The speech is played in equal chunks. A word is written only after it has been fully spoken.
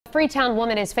Freetown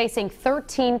woman is facing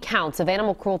 13 counts of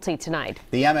animal cruelty tonight.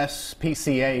 The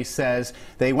MSPCA says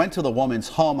they went to the woman's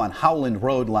home on Howland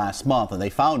Road last month and they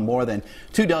found more than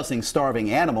 24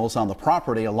 starving animals on the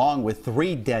property along with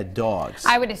 3 dead dogs.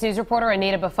 Eyewitness News reporter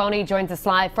Anita Buffoni joins us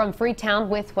live from Freetown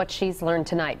with what she's learned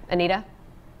tonight. Anita?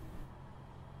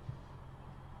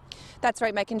 That's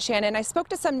right, Mike and Shannon. I spoke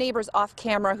to some neighbors off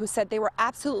camera who said they were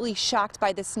absolutely shocked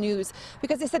by this news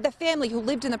because they said the family who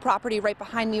lived in the property right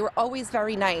behind me were always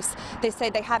very nice. They say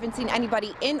they haven't seen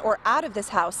anybody in or out of this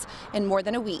house in more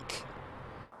than a week.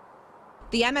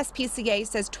 The MSPCA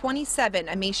says 27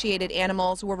 emaciated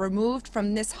animals were removed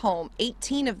from this home.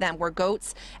 18 of them were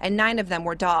goats and 9 of them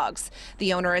were dogs.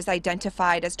 The owner is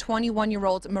identified as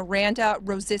 21-year-old Miranda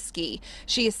Rosiski.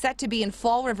 She is set to be in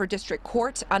Fall River District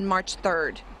Court on March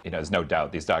 3rd. There's no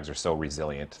doubt these dogs are so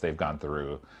resilient. They've gone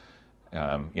through,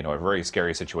 a very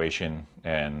scary situation,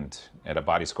 and at a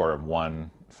body score of 1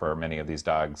 for many of these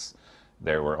dogs,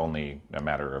 they were only a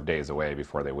matter of days away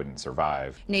before they wouldn't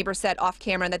survive. Neighbors said off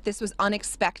camera that this was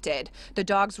unexpected. The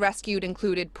dogs rescued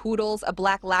included poodles, a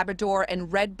black Labrador,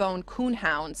 and red-bone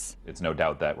coonhounds. It's no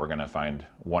doubt that we're going to find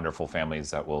wonderful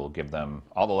families that will give them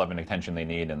all the love and attention they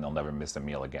need, and they'll never miss a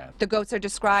meal again. The goats are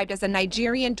described as a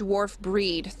Nigerian dwarf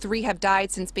breed. 3 have died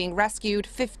since being rescued.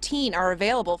 15 are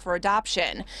available for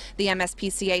adoption. The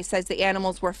MSPCA says the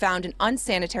animals were found in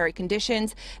unsanitary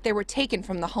conditions. They were taken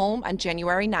from the home on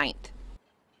January 9th.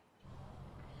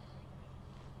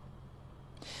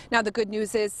 Now, the good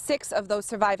news is 6 of those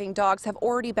surviving dogs have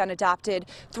already been adopted.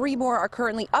 3 more are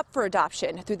currently up for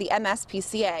adoption through the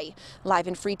MSPCA. Live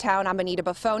in Freetown, I'm Anita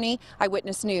Buffoni,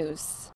 Eyewitness News.